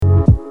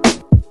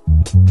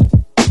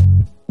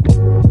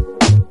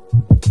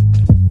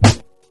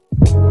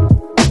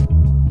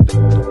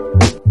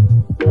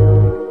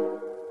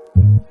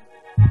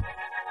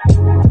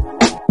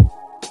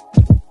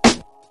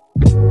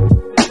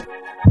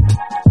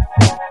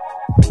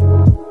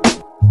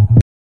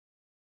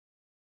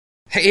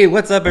Hey,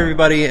 what's up,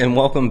 everybody, and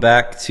welcome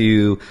back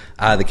to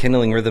the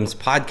Kindling Rhythms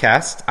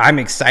Podcast. I'm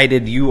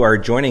excited you are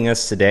joining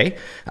us today.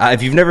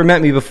 If you've never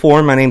met me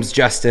before, my name's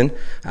Justin.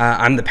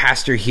 I'm the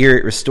pastor here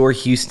at Restore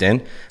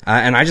Houston,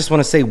 and I just want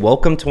to say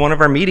welcome to one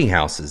of our meeting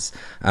houses.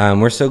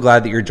 We're so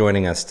glad that you're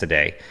joining us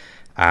today.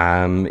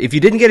 If you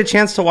didn't get a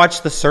chance to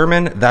watch the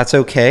sermon, that's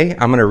okay.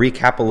 I'm going to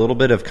recap a little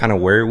bit of kind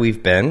of where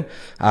we've been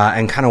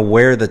and kind of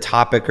where the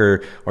topic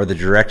or the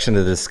direction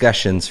of the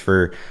discussions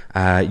for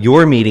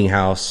your meeting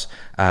house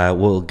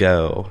will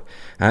go.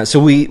 So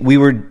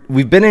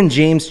we've been in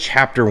James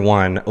chapter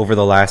 1 over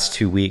the last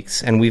 2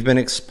 weeks, and we've been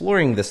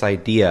exploring this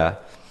idea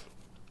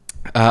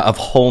of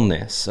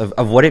wholeness,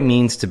 of what it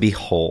means to be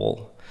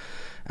whole.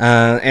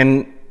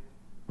 And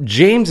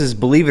James is,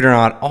 believe it or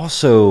not,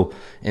 also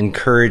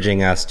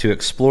encouraging us to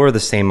explore the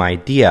same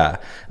idea,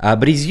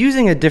 but he's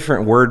using a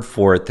different word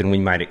for it than we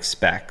might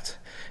expect.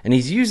 And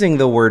he's using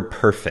the word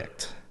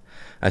perfect.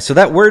 So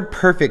that word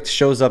perfect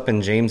shows up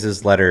in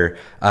James's letter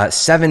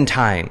 7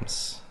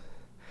 times.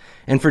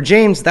 And for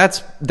James,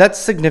 that's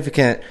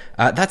significant.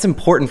 That's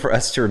important for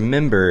us to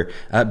remember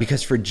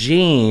because for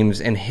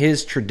James and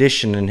his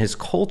tradition and his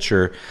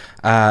culture,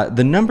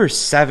 the number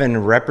 7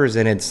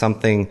 represented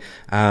something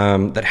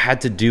that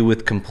had to do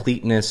with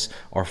completeness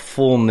or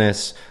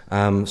fullness,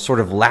 sort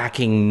of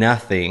lacking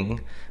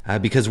nothing,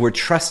 because we're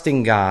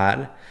trusting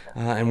God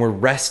and we're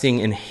resting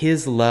in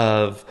His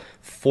love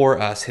for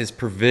us, His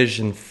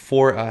provision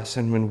for us.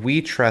 And when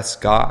we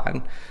trust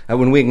God,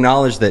 when we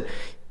acknowledge that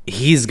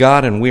He's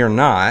God and we are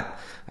not,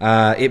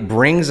 it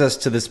brings us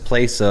to this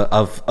place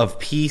of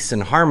peace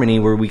and harmony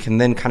where we can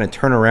then kind of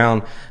turn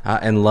around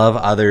and love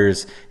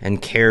others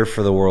and care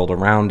for the world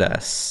around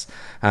us.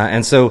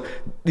 And so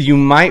you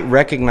might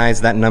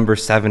recognize that number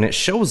 7. It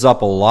shows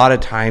up a lot of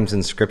times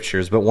in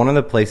scriptures, but one of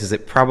the places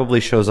it probably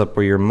shows up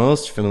where you're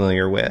most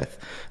familiar with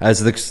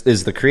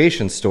is the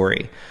creation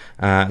story.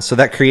 So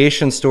that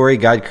creation story,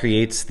 God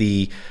creates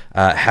the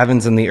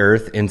heavens and the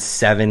earth in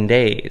 7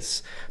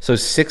 days. So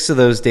 6 of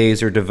those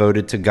days are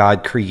devoted to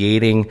God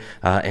creating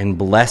and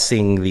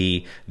blessing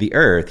the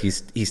earth.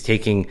 He's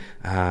taking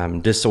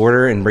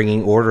disorder and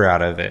bringing order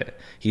out of it.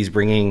 He's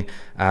bringing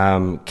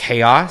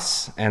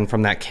chaos, and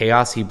from that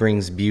chaos, He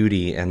brings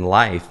beauty and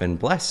life and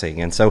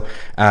blessing. And so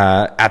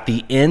at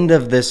the end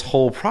of this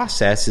whole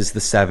process is the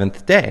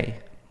 7th day.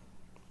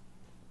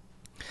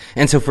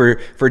 And so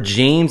for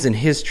James and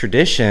his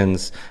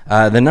traditions,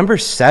 the number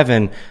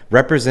 7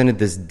 represented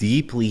this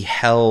deeply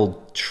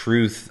held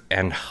truth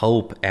and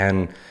hope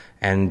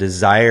and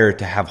desire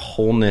to have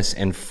wholeness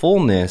and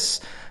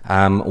fullness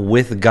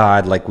with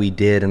God like we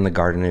did in the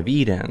Garden of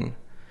Eden.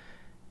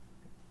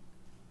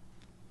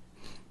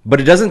 But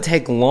it doesn't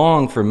take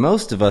long for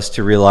most of us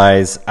to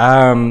realize,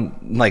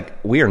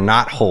 we are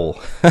not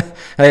whole.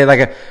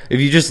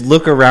 If you just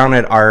look around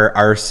at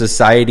our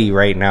society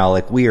right now,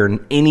 we are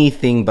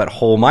anything but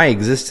whole. My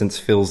existence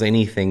feels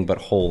anything but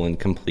whole and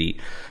complete.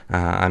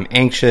 I'm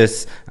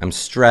anxious, I'm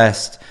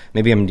stressed,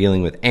 maybe I'm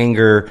dealing with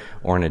anger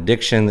or an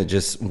addiction that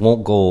just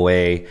won't go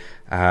away,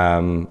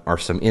 or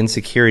some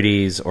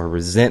insecurities or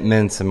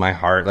resentments in my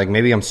heart.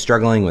 Maybe I'm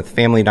struggling with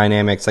family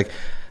dynamics.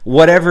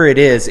 Whatever it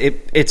is,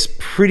 it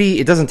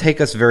doesn't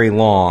take us very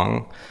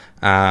long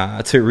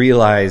to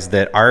realize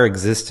that our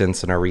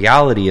existence and our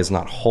reality is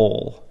not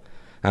whole.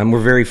 We're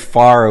very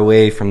far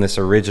away from this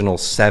original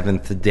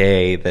 7th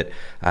day that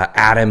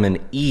Adam and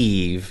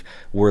Eve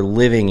were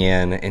living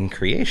in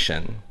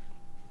creation.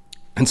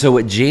 And so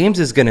what James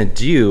is going to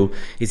do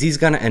is he's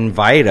going to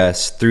invite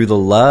us through the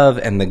love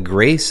and the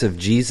grace of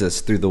Jesus,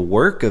 through the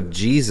work of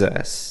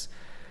Jesus,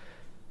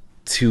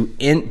 to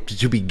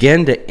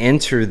begin to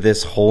enter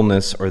this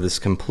wholeness or this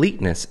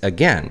completeness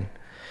again.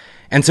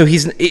 And so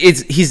he's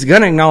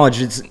going to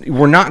acknowledge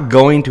we're not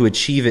going to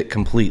achieve it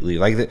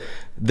completely.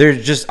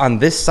 There's just on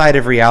this side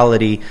of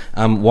reality,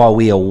 while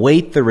we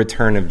await the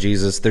return of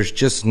Jesus, there's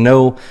just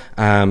no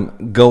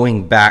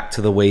going back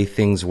to the way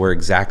things were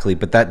exactly.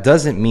 But that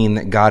doesn't mean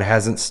that God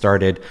hasn't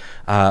started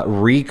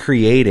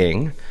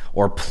recreating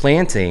or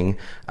planting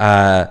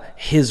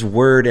His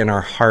word in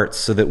our hearts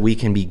so that we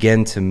can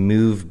begin to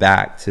move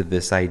back to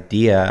this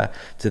idea,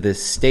 to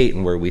this state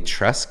where we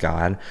trust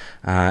God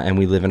and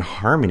we live in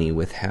harmony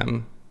with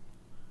Him.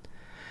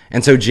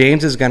 And so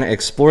James is going to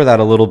explore that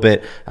a little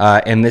bit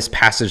in this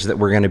passage that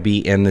we're going to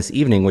be in this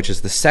evening, which is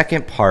the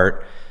second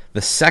part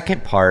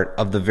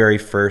of the very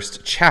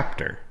first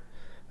chapter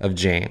of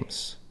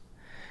James.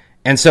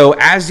 And so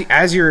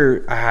as you're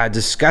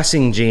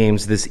discussing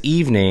James this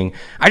evening,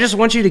 I just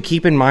want you to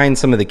keep in mind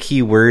some of the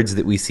key words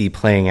that we see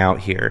playing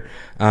out here.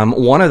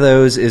 One of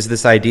those is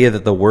this idea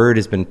that the word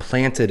has been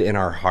planted in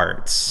our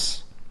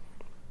hearts.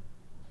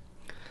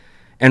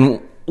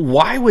 And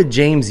why would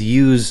James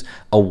use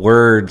a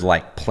word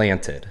like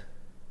planted?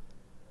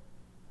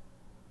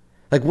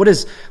 Why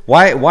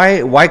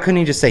couldn't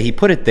he just say he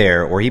put it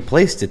there or he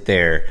placed it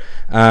there?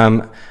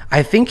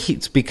 I think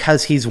it's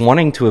because he's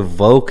wanting to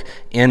evoke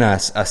in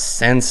us a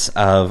sense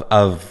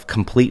of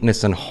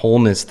completeness and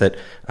wholeness that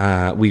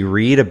we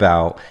read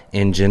about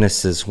in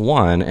Genesis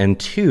 1 and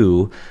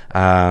 2,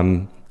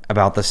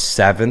 about the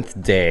seventh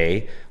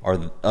day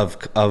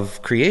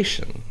of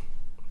creation.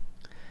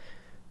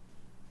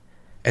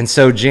 And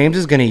so James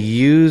is going to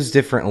use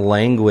different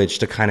language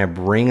to kind of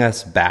bring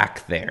us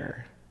back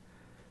there,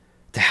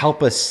 to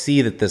help us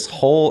see that this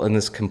whole and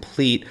this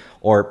complete,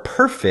 or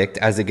perfect,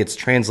 as it gets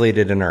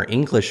translated in our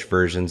English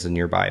versions in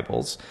your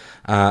Bibles,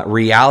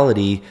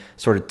 reality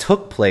sort of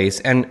took place,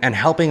 and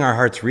helping our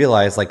hearts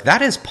realize like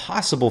that is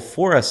possible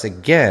for us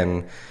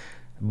again,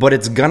 but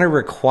it's going to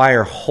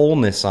require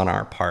wholeness on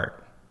our part.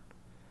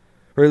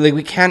 Like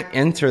we can't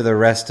enter the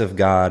rest of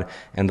God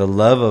and the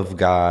love of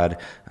God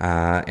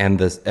and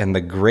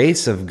the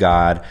grace of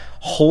God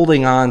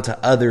holding on to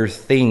other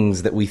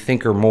things that we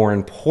think are more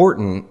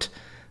important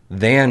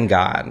than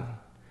God.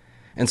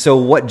 And so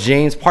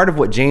part of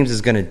what James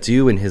is going to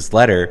do in his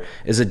letter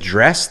is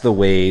address the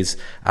ways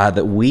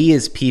that we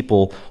as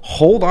people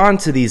hold on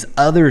to these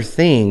other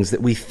things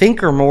that we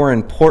think are more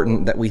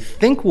important, that we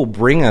think will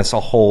bring us a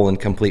whole and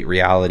complete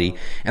reality,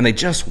 and they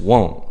just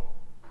won't.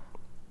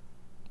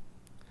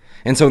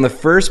 And so in the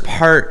first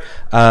part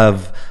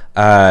of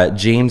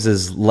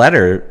James's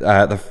letter,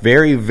 the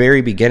very,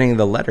 very beginning of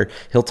the letter,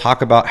 he'll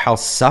talk about how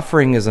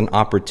suffering is an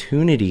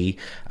opportunity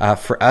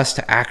for us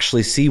to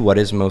actually see what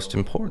is most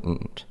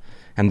important.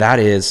 And that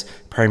is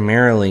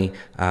primarily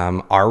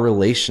our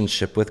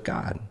relationship with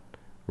God,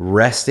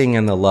 resting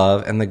in the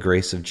love and the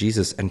grace of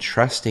Jesus and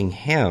trusting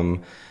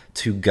Him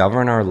to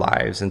govern our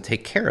lives and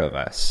take care of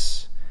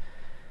us.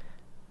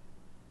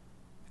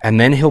 And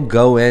then he'll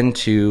go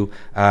into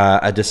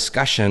a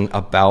discussion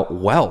about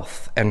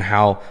wealth and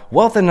how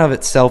wealth in and of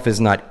itself is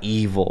not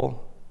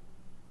evil.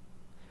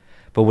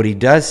 But what he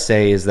does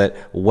say is that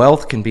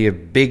wealth can be a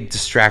big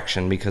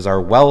distraction because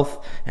our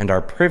wealth and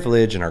our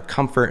privilege and our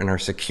comfort and our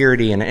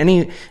security and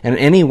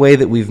any way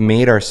that we've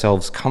made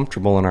ourselves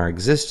comfortable in our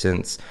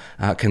existence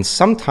can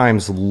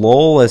sometimes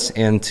lull us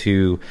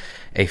into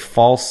a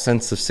false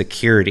sense of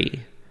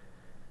security.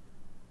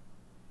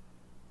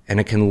 And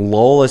it can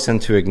lull us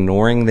into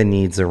ignoring the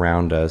needs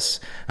around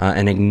us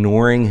and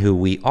ignoring who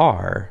we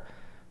are,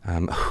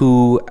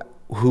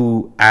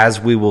 who, as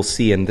we will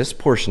see in this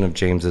portion of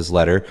James's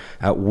letter,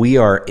 we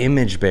are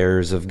image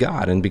bearers of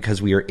God. And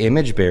because we are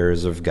image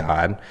bearers of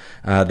God,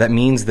 that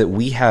means that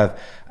we have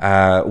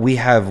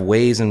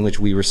ways in which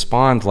we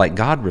respond like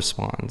God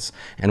responds.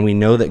 And we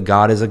know that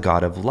God is a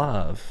God of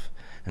love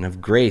and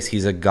of grace.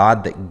 He's a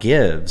God that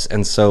gives.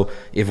 And so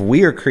if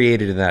we are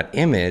created in that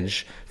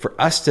image, for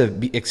us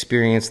to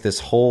experience this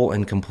whole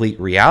and complete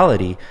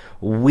reality,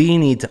 we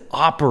need to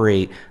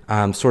operate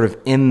sort of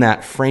in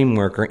that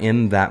framework or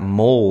in that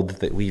mold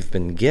that we've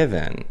been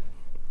given.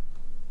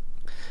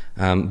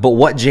 But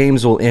what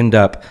James will end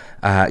up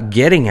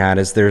getting at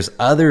is there's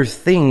other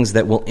things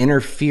that will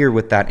interfere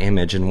with that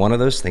image, and one of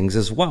those things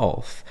is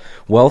wealth.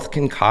 Wealth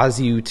can cause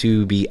you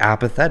to be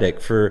apathetic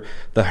for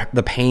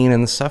the pain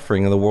and the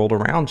suffering of the world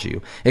around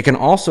you. It can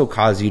also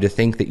cause you to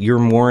think that you're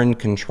more in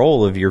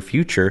control of your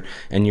future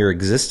and your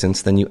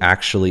existence than you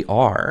actually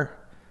are.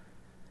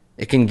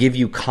 It can give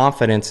you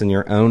confidence in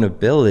your own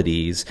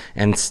abilities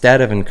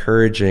instead of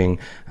encouraging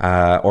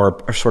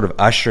or sort of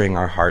ushering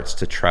our hearts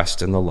to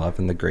trust in the love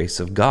and the grace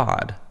of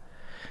God.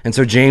 And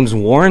so James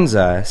warns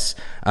us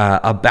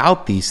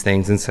about these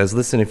things and says,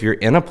 listen, if you're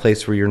in a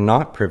place where you're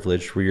not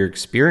privileged, where you're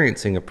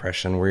experiencing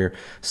oppression, where you're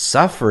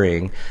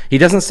suffering, he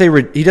doesn't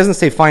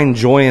say find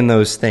joy in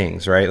those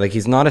things, right? Like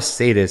he's not a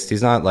sadist.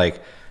 He's not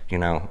like,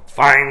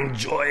 find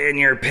joy in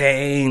your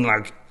pain,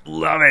 like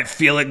love it,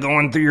 feel it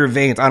going through your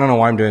veins. I don't know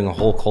why I'm doing a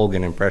Hulk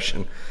Hogan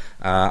impression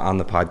on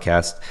the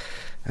podcast.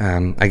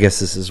 I guess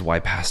this is why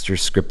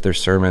pastors script their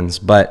sermons,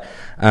 but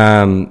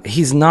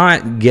he's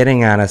not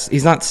getting at us.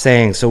 He's not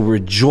saying, so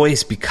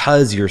rejoice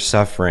because you're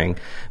suffering,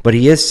 but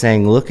he is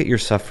saying, look at your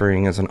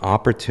suffering as an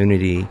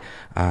opportunity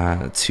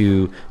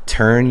to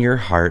turn your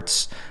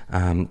hearts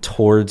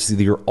towards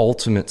your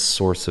ultimate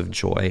source of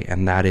joy,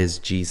 and that is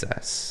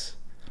Jesus.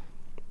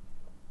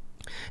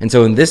 And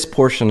so in this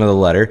portion of the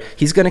letter,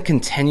 he's going to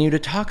continue to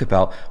talk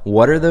about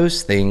what are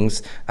those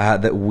things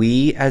that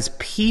we as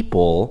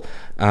people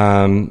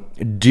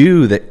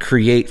do that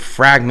create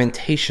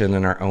fragmentation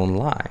in our own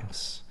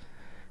lives.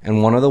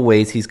 And one of the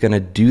ways he's going to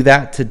do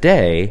that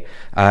today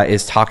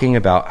is talking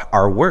about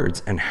our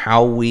words and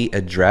how we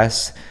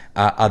address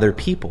other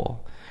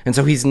people. And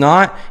so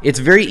it's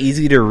very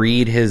easy to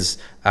read his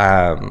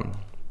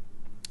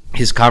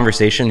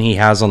conversation he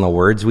has on the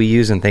words we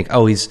use and think,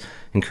 oh, he's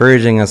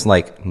encouraging us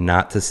like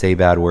not to say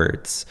bad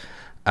words.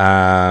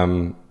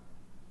 That's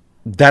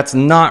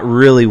not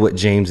really what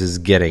James is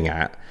getting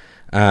at.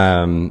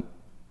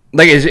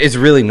 It's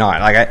really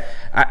not.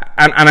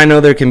 I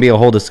know there can be a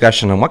whole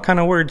discussion on what kind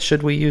of words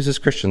should we use as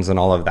Christians and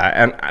all of that.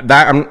 And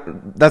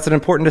that's an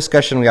important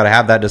discussion. We got to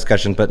have that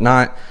discussion, but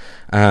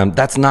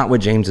that's not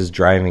what James is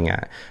driving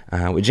at.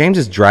 What James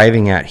is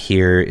driving at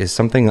here is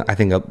something I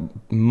think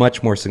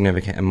much more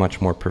significant and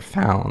much more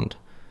profound.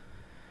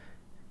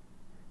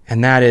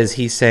 And that is,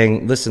 he's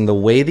saying, listen, the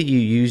way that you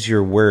use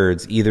your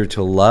words, either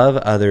to love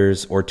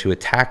others or to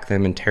attack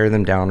them and tear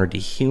them down or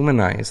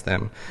dehumanize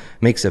them,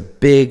 makes a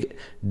big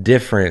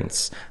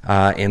difference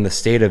in the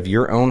state of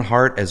your own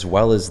heart as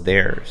well as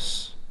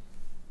theirs.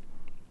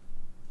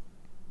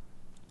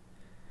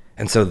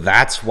 And so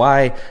that's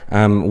why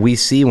we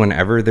see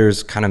whenever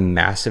there's kind of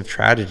massive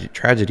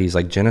tragedies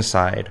like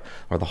genocide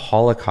or the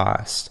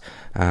Holocaust,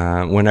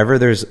 whenever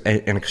there's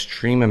an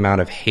extreme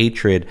amount of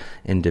hatred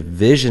and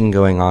division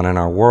going on in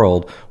our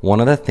world,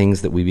 one of the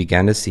things that we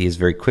begin to see is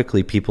very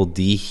quickly people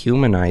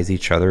dehumanize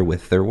each other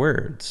with their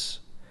words.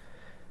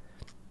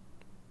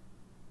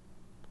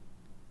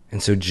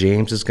 And so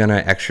James is going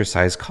to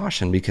exercise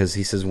caution, because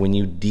he says when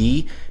you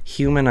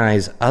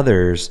dehumanize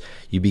others,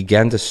 you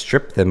begin to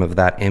strip them of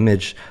that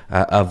image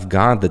of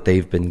God that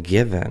they've been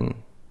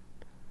given.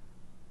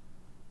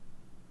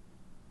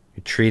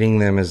 You're treating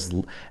them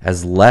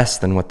as less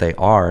than what they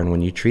are. And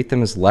when you treat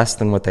them as less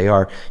than what they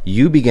are,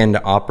 you begin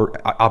to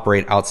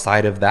operate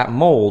outside of that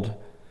mold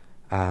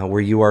where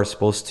you are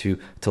supposed to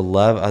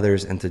love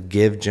others and to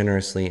give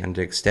generously and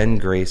to extend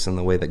grace in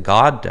the way that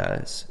God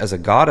does as a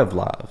God of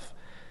love.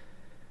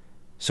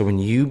 So when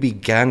you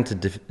begin to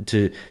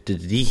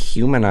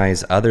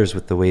dehumanize others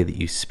with the way that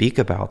you speak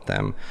about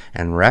them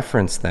and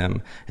reference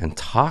them and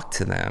talk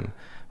to them,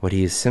 what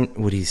he's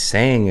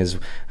saying is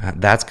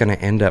that's going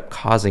to end up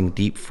causing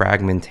deep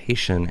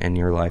fragmentation in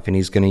your life. And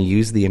he's going to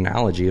use the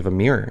analogy of a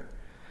mirror.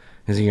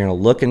 Because you're going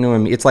to look into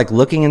a, it's like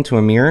looking into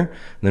a mirror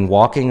and then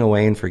walking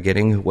away and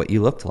forgetting what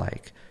you looked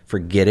like,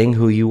 forgetting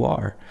who you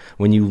are.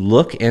 When you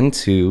look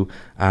into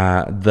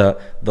the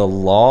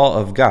law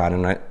of God,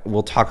 and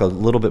we'll talk a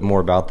little bit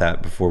more about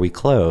that before we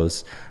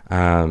close.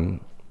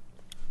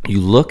 You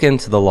look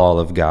into the law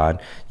of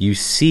God, you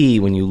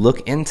see, when you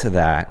look into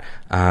that,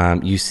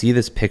 you see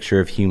this picture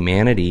of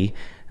humanity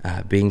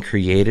being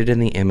created in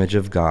the image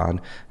of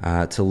God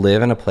to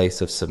live in a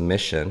place of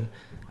submission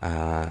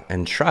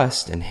and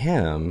trust in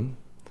Him,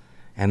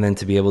 and then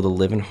to be able to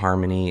live in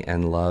harmony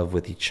and love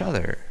with each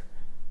other.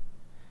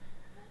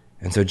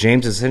 And so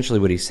James, essentially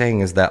what he's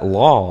saying is that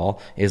law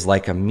is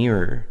like a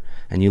mirror.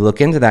 And you look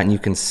into that and you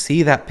can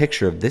see that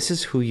picture of this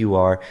is who you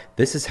are,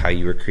 this is how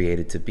you were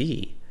created to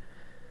be.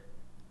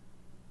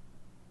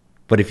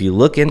 But if you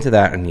look into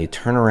that and you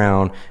turn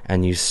around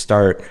and you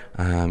start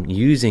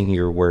using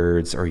your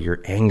words or your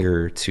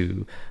anger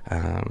to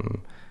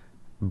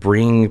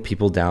bring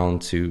people down,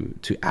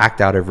 to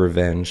act out of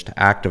revenge, to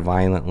act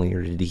violently,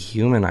 or to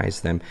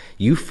dehumanize them,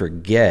 you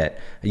forget.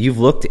 You've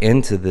looked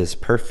into this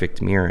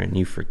perfect mirror and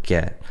you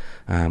forget.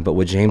 But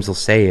what James will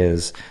say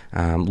is,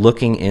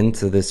 looking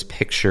into this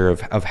picture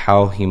of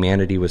how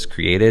humanity was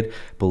created,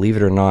 believe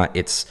it or not,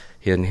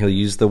 and he'll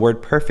use the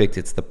word perfect,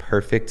 it's the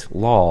perfect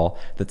law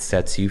that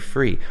sets you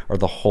free, or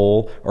the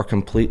whole or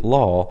complete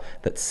law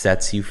that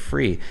sets you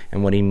free.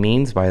 And what he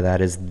means by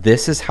that is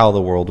this is how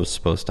the world was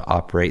supposed to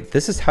operate.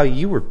 This is how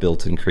you were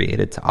built and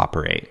created to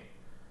operate.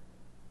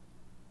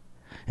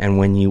 And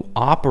when you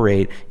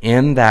operate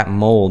in that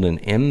mold and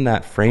in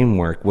that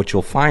framework, what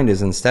you'll find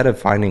is instead of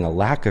finding a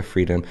lack of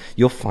freedom,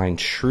 you'll find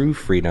true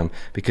freedom,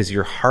 because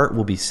your heart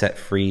will be set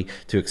free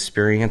to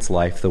experience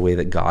life the way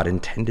that God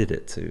intended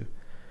it to,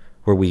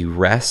 where we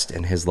rest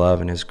in His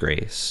love and His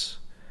grace,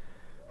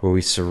 where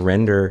we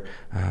surrender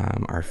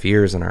our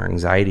fears and our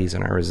anxieties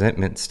and our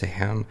resentments to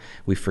Him.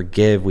 We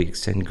forgive, we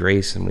extend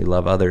grace, and we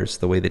love others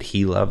the way that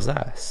He loves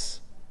us.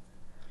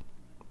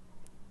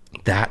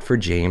 That for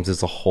James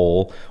is a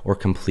whole or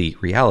complete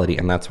reality.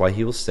 And that's why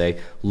he will say,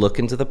 look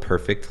into the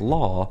perfect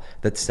law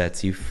that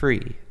sets you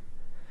free.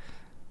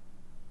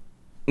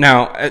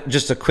 Now,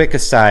 just a quick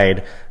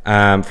aside,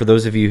 for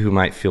those of you who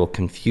might feel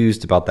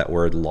confused about that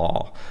word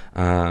law.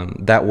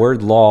 That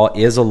word law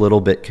is a little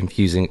bit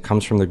confusing. It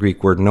comes from the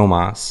Greek word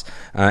nomos.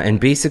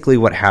 And basically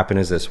what happened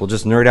is this. We'll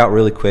just nerd out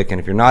really quick. And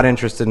if you're not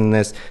interested in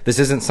this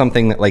isn't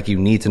something that like you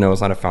need to know.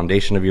 It's not a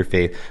foundation of your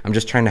faith. I'm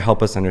just trying to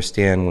help us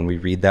understand when we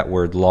read that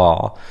word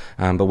law.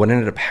 But what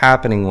ended up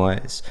happening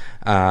was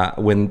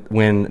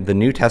when the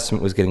New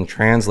Testament was getting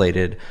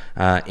translated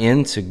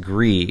into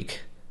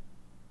Greek,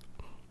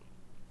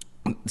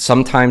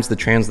 sometimes the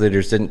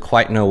translators didn't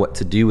quite know what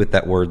to do with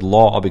that word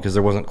law, because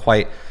there wasn't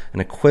quite an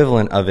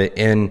equivalent of it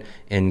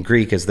in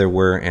Greek as there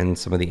were in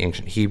some of the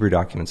ancient Hebrew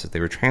documents that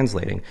they were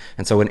translating.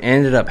 And so what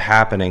ended up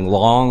happening,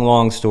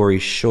 long story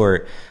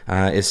short,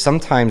 is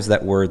sometimes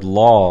that word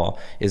law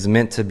is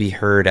meant to be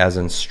heard as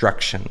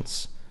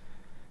instructions.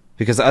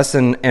 Because us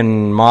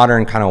in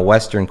modern kind of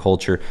Western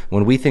culture,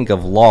 when we think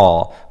of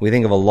law, we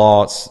think of a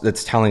law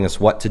that's telling us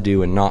what to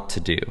do and not to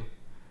do.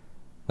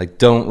 Like,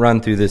 don't run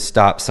through this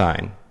stop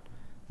sign.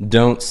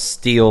 Don't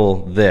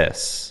steal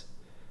this,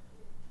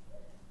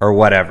 or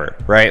whatever,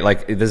 right?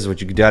 Like, this is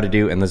what you got to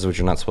do, and this is what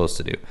you're not supposed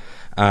to do.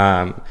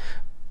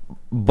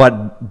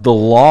 But the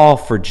law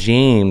for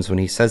James, when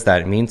he says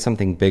that, it means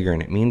something bigger,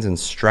 and it means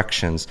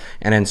instructions.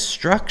 And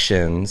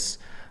instructions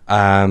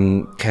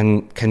can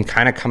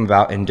kind of come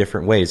about in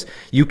different ways.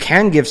 You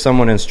can give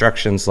someone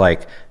instructions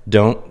like,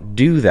 don't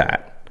do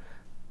that,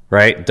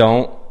 right?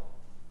 Don't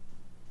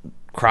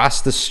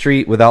cross the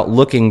street without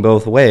looking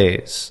both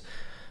ways.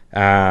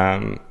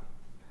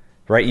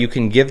 Right? You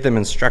can give them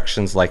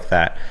instructions like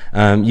that.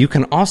 You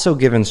can also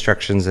give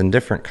instructions in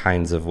different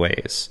kinds of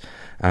ways.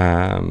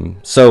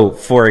 So,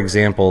 for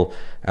example,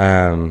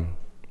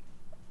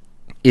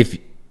 if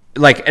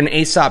like an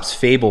Aesop's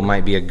fable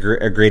might be a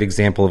great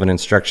example of an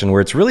instruction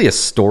where it's really a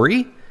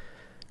story,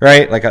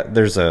 right? Like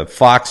there's a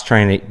fox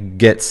trying to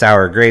get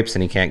sour grapes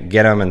and he can't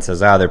get them and says,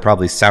 they're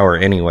probably sour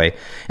anyway.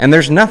 And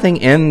there's nothing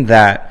in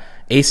that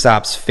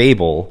Aesop's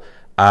fable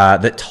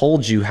that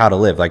told you how to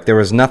live. Like there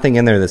was nothing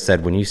in there that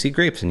said, when you see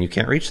grapes and you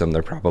can't reach them,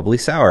 they're probably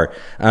sour.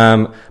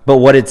 But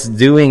what it's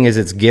doing is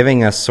it's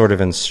giving us sort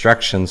of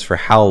instructions for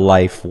how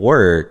life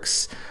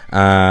works,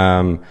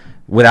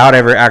 without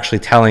ever actually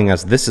telling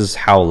us this is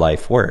how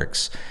life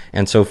works.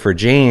 And so for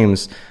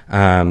James,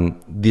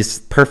 this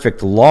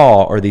perfect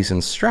law or these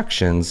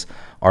instructions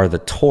are the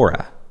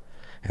Torah.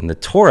 And the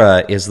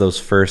Torah is those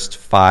first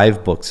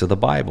 5 books of the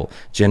Bible: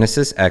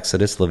 Genesis,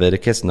 Exodus,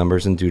 Leviticus,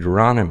 Numbers, and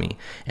Deuteronomy.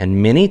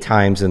 And many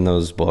times in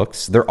those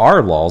books, there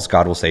are laws.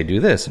 God will say, do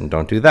this and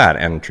don't do that,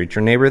 and treat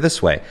your neighbor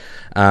this way.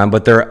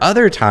 But there are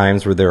other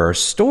times where there are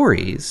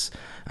stories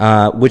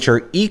which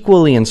are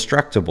equally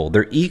instructable.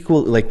 They're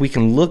equal, like we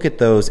can look at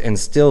those and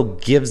still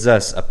gives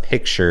us a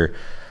picture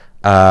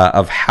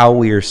of how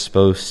we are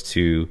supposed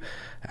to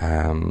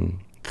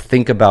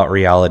think about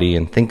reality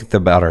and think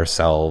about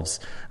ourselves,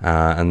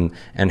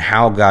 and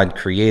how God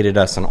created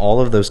us, and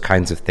all of those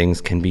kinds of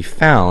things can be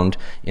found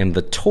in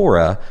the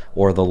Torah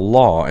or the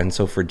law. And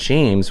so for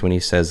James, when he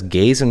says,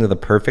 gaze into the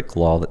perfect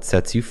law that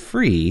sets you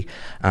free,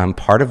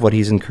 part of what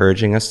he's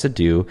encouraging us to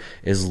do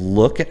is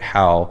look at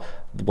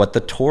what the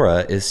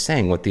Torah is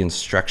saying, what the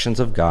instructions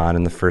of God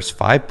in the first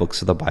 5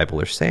 books of the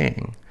Bible are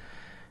saying.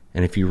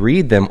 And if you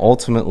read them,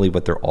 ultimately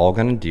what they're all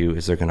going to do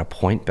is they're going to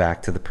point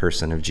back to the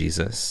person of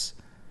Jesus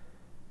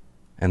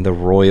and the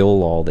royal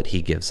law that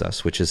he gives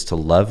us, which is to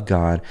love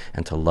God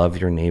and to love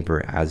your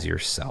neighbor as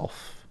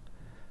yourself.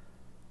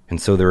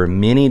 And so there are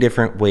many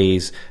different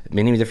ways,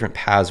 many different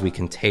paths we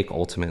can take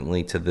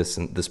ultimately to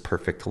this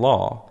perfect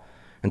law.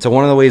 And so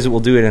one of the ways that we'll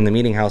do it in the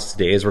meeting house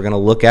today is we're going to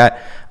look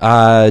at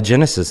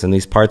Genesis and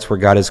these parts where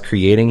God is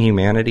creating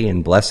humanity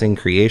and blessing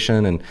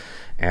creation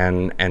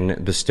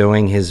and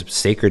bestowing his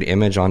sacred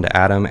image onto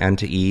Adam and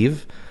to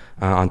Eve,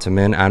 onto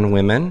men and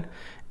women,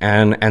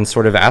 and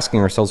sort of asking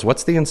ourselves,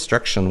 what's the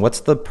instruction? What's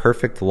the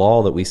perfect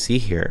law that we see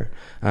here?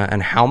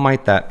 And how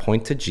might that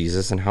point to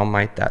Jesus, and how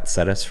might that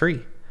set us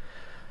free?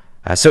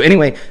 So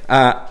anyway,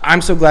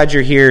 I'm so glad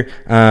you're here.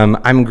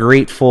 I'm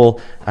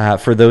grateful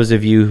for those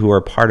of you who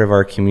are part of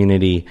our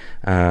community.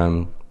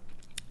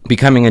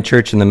 Becoming a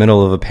church in the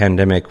middle of a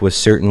pandemic was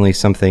certainly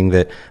something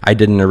that I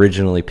didn't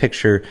originally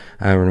picture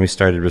when we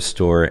started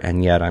Restore,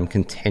 and yet I'm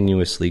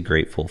continuously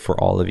grateful for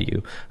all of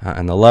you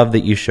and the love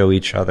that you show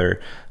each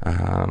other,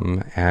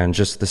 and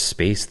just the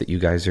space that you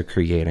guys are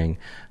creating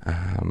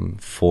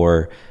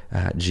for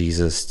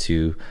Jesus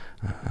to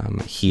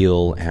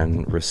heal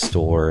and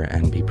restore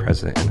and be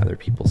present in other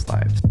people's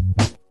lives.